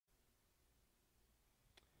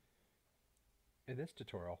In this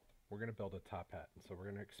tutorial, we're going to build a top hat. So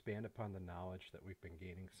we're going to expand upon the knowledge that we've been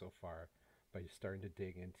gaining so far by starting to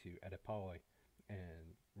dig into Editable, and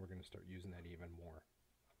we're going to start using that even more.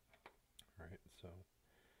 Alright, so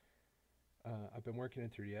I've been working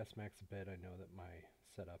in 3ds Max a bit. I know that my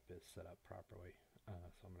setup is set up properly.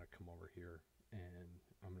 So I'm going to come over here and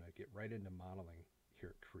I'm going to get right into modeling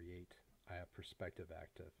here at Create. I have Perspective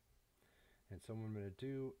active. And so what I'm going to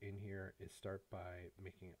do in here is start by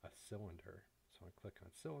making a cylinder. So I click on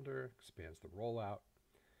cylinder, expands the rollout.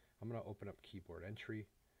 I'm going to open up keyboard entry.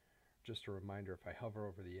 Just a reminder, if I hover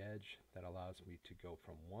over the edge, that allows me to go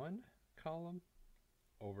from one column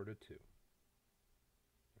over to two.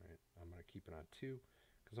 All right, I'm going to keep it on 2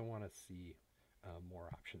 because I want to see more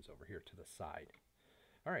options over here to the side.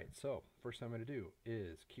 All right, so first thing I'm going to do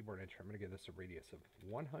is keyboard entry. I'm going to give this a radius of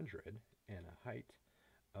 100 and a height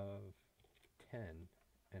of 10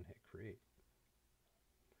 and hit create.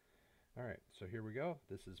 All right, so here we go.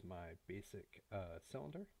 This is my basic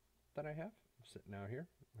cylinder that I have. I'm sitting out here.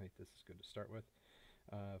 I think this is good to start with.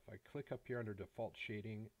 If I click up here under default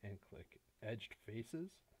shading and click edged faces,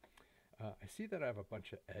 I see that I have a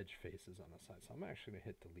bunch of edge faces on the side, so I'm actually going to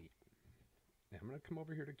hit delete. Now I'm going to come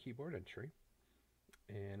over here to keyboard entry,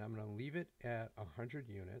 and I'm going to leave it at 100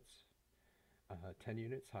 units, 10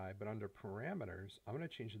 units high, but under parameters, I'm going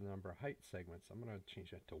to change the number of height segments. I'm going to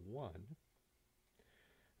change that to 1.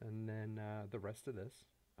 And then the rest of this,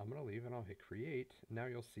 I'm going to leave and I'll hit create. Now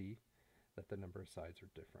you'll see that the number of sides are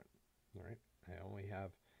different. All right, I only have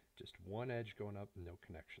just one edge going up and no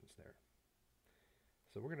connections there.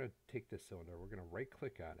 So we're going to take this cylinder, we're going to right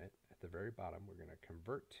click on it. At the very bottom, we're going to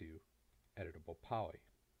convert to Editable Poly.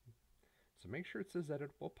 So make sure it says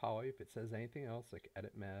Editable Poly. If it says anything else like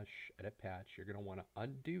Edit Mesh, Edit Patch, you're going to want to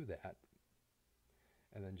undo that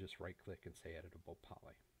and then just right click and say Editable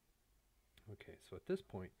Poly. Okay, so at this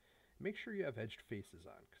point, make sure you have edged faces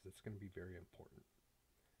on because it's going to be very important.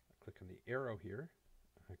 I click on the arrow here,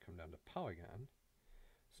 I come down to Polygon.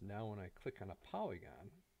 So now when I click on a polygon,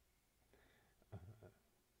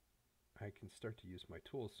 I can start to use my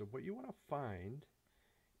tools. So what you want to find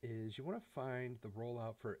is you want to find the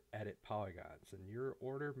rollout for edit polygons, and your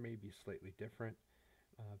order may be slightly different.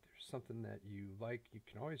 If there's something that you like, you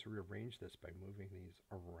can always rearrange this by moving these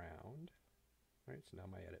around. All right, so now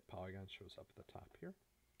my edit polygon shows up at the top here.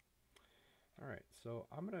 All right, so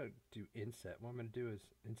I'm going to do Inset. What I'm going to do is,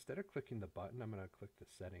 instead of clicking the button, I'm going to click the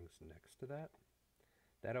settings next to that.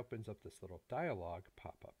 That opens up this little dialog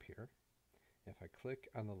pop-up here. If I click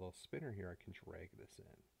on the little spinner here, I can drag this in.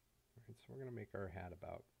 All right, so we're going to make our hat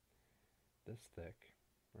about this thick,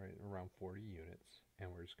 right, around 40 units, and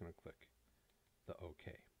we're just going to click the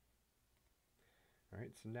OK. All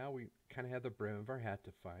right, so now we kind of have the brim of our hat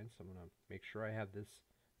defined, so I'm going to make sure I have this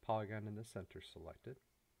polygon in the center selected.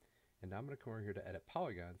 And now I'm going to come over here to Edit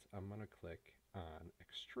Polygons. I'm going to click on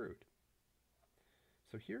Extrude.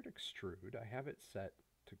 So here at Extrude, I have it set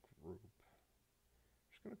to group. I'm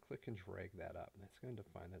just going to click and drag that up, and that's going to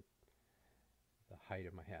define the height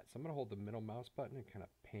of my hat. So I'm going to hold the middle mouse button and kind of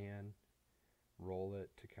pan, roll it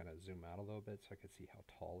to kind of zoom out a little bit so I can see how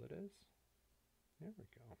tall it is. There we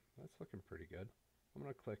go. That's looking pretty good. I'm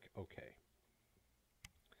going to click OK.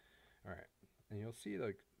 All right, and you'll see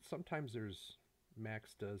like sometimes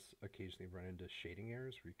Max does occasionally run into shading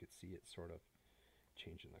errors where you could see it sort of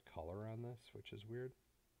changing the color on this, which is weird.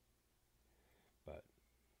 But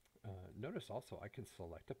notice also I can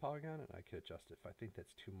select a polygon and I could adjust it. If I think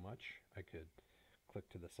that's too much, I could click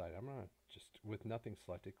to the side. I'm going to just, with nothing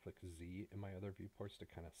selected, click Z in my other viewports to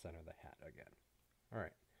kind of center the hat again. All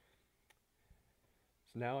right.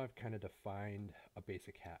 So now I've kind of defined a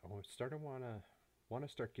basic hat. I want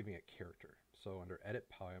to start giving it character. So under Edit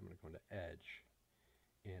Poly, I'm going to go into Edge,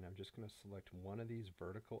 and I'm just going to select one of these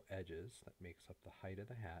vertical edges that makes up the height of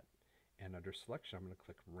the hat. And under Selection, I'm going to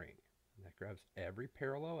click Ring. And that grabs every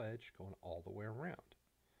parallel edge going all the way around.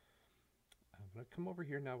 I'm going to come over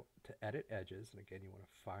here now to Edit Edges, and again, you want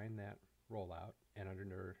to find that rollout. And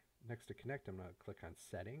under next to Connect, I'm going to click on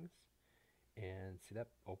Settings. And see, that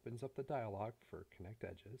opens up the dialog for Connect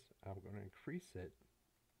Edges. I'm going to increase it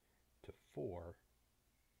to 4.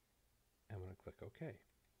 And I'm going to click OK.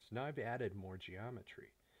 So now I've added more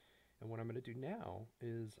geometry. And what I'm going to do now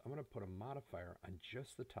is I'm going to put a modifier on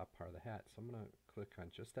just the top part of the hat. So I'm going to click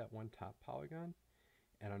on just that one top polygon.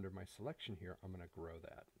 And under my selection here, I'm going to grow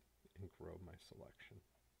that and grow my selection.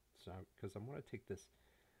 So because I'm going to take this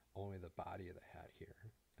only the body of the hat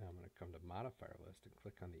here. And I'm going to come to Modifier List and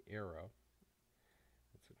click on the arrow.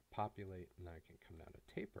 It's going to populate, and then I can come down to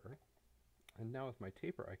Taper. And now with my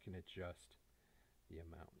taper, I can adjust the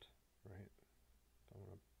amount, right? If I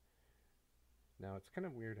want to Now it's kind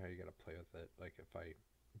of weird how you got to play with it. Like if I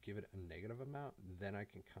give it a negative amount, then I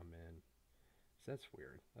can come in. So that's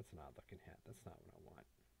weird. That's an odd looking hat. That's not what I want.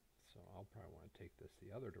 So I'll probably want to take this the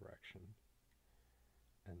other direction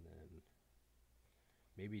and then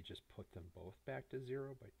maybe just put them both back to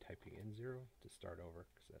 0 by typing in 0 to start over,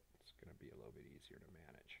 because that's going to be a little bit easier to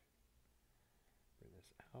manage. Bring this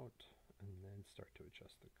out and then start to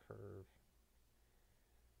adjust the curve.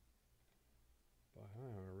 Boy,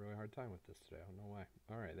 I'm having a really hard time with this today. I don't know why.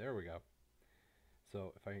 All right, there we go.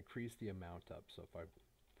 So if I increase the amount up, so if I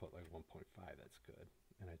put like 1.5, that's good.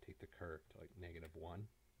 And I take the curve to like -1,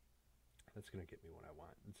 that's going to get me what I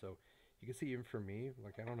want. And so you can see even for me,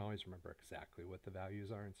 like I don't always remember exactly what the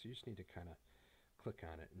values are, and so you just need to kind of click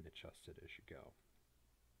on it and adjust it as you go.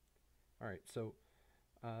 All right, so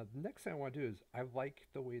the next thing I want to do is, I like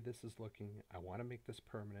the way this is looking. I want to make this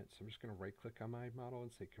permanent, so I'm just going to right click on my model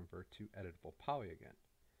and say convert to editable poly again.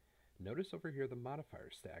 Notice over here the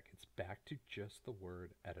modifier stack, it's back to just the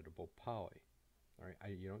word editable poly. All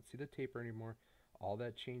right, you don't see the taper anymore. All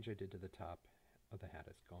that change I did to the top of the hat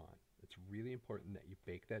is gone. It's really important that you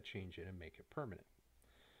bake that change in and make it permanent.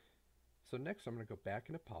 So next I'm going to go back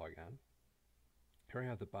into Polygon. Here I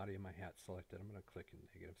have the body of my hat selected. I'm going to click in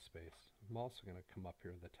negative space. I'm also going to come up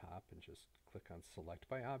here to the top and just click on select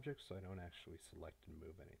by object so I don't actually select and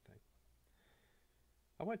move anything.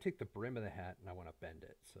 I want to take the brim of the hat and I want to bend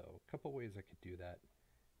it. So a couple ways I could do that.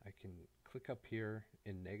 I can click up here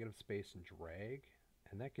in negative space and drag,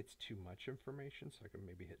 and that gets too much information, so I can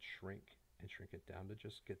maybe hit shrink and shrink it down to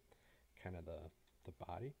just get kind of the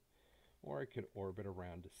body. Or I could orbit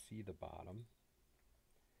around to see the bottom,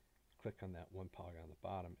 click on that one polygon on the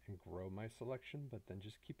bottom and grow my selection, but then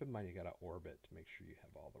just keep in mind you got to orbit to make sure you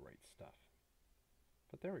have all the right stuff.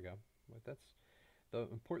 But there we go. That's the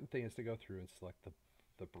important thing, is to go through and select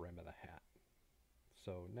the brim of the hat.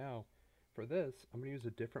 So now for this, I'm going to use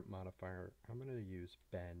a different modifier. I'm going to use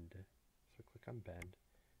Bend. So click on Bend.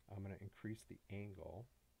 I'm going to increase the angle.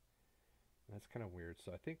 And that's kind of weird.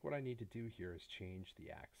 So I think what I need to do here is change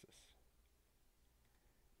the axis.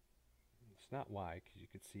 It's not Y, because you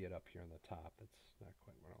could see it up here on the top. That's not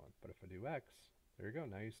quite what I want. But if I do X, there you go.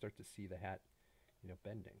 Now you start to see the hat,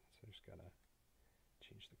 bending. So I just got to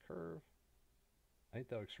change the curve. I think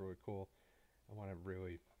that looks really cool. I want to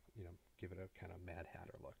really, give it a kind of Mad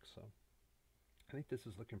Hatter look. So I think this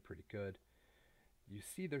is looking pretty good. You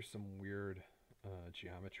see there's some weird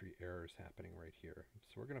geometry errors happening right here.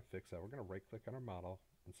 So we're going to fix that. We're going to right click on our model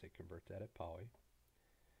and say convert to edit poly.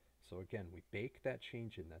 So again, we bake that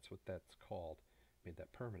change in. That's what that's called. Made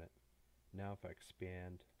that permanent. Now if I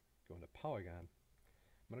expand, go into Polygon,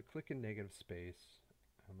 I'm going to click in negative space.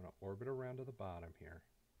 I'm going to orbit around to the bottom here.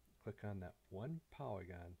 Click on that one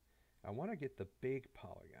polygon. I want to get the big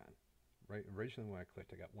polygon. Right, originally when I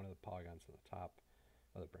clicked, I got one of the polygons on the top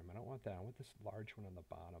of the brim. I don't want that. I want this large one on the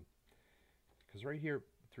bottom. Because right here,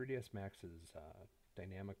 3ds Max is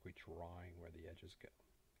dynamically drawing where the edges go.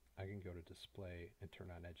 I can go to display and turn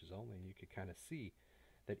on edges only, and you can kind of see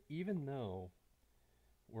that even though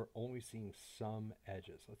we're only seeing some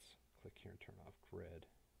edges, let's click here and turn off grid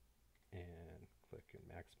and click and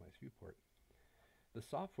maximize viewport. The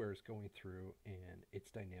software is going through and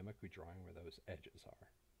it's dynamically drawing where those edges are,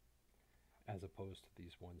 as opposed to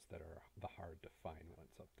these ones that are the hard to find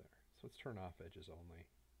ones up there. So let's turn off edges only.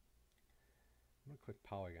 I'm going to click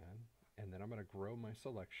Polygon, and then I'm going to grow my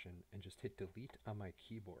selection and just hit delete on my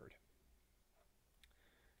keyboard.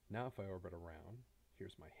 Now if I orbit around,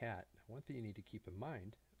 here's my hat. One thing you need to keep in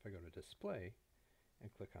mind, if I go to display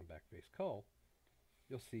and click on backface cull,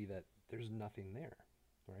 you'll see that there's nothing there.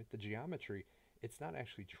 Right? The geometry, it's not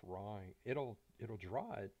actually drawing. It'll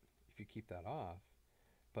draw it if you keep that off,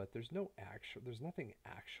 but there's nothing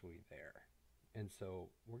actually there. And so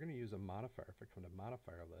we're going to use a modifier. If I come to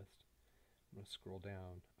modifier list, I'm going to scroll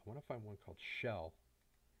down. I want to find one called shell.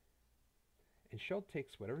 And shell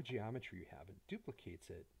takes whatever geometry you have and duplicates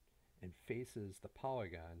it and faces the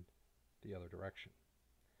polygon the other direction.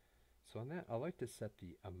 So on that, I like to set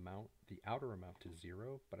the outer amount to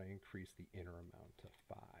 0, but I increase the inner amount to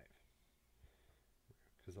 5.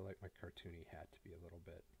 Because I like my cartoony hat to be a little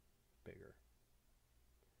bit bigger.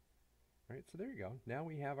 All right, so there you go. Now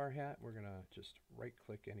we have our hat. We're going to just right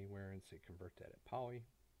click anywhere and say convert to edit poly.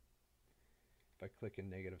 If I click in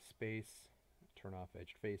negative space, turn off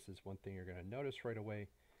edged faces, one thing you're going to notice right away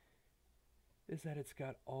is that it's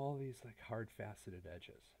got all these like hard faceted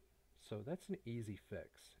edges. So that's an easy fix,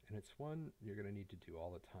 and it's one you're going to need to do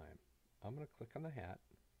all the time. I'm going to click on the hat.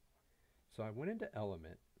 So I went into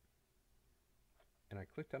element and I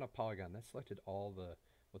clicked on a polygon. That selected all the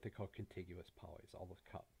what they call contiguous polys, all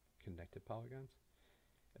the connected polygons.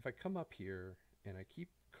 If I come up here and I keep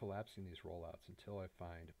collapsing these rollouts until I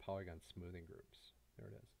find polygon smoothing groups. There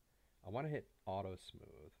it is. I want to hit auto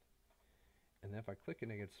smooth, and then if I click in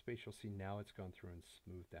negative space, you'll see now it's gone through and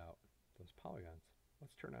smoothed out those polygons.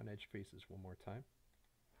 Let's turn on edge faces one more time.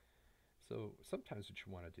 So sometimes what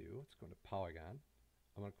you want to do, let's go into Polygon.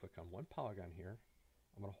 I'm going to click on one polygon here.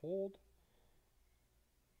 I'm going to hold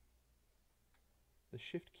the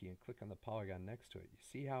Shift key and click on the polygon next to it. You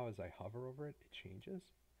see how as I hover over it, it changes?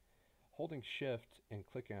 Holding Shift and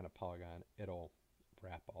clicking on a polygon, it'll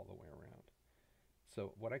wrap all the way around.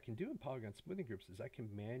 So what I can do in polygon smoothing groups is I can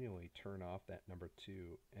manually turn off that number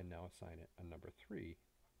 2 and now assign it a number 3.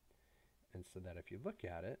 And so that if you look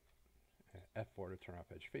at it, F4 to turn off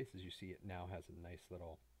edge faces, you see it now has a nice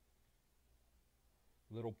little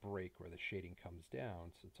break where the shading comes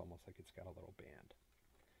down, so it's almost like it's got a little band.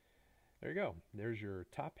 There you go. There's your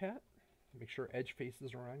top hat. Make sure edge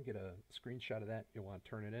faces are on. Get a screenshot of that. You'll want to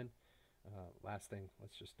turn it in. Last thing,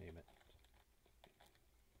 let's just name it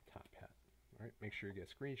top hat. All right. Make sure you get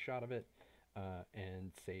a screenshot of it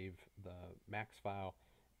and save the max file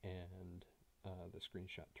and the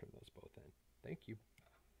screenshot. Turn those both in. Thank you.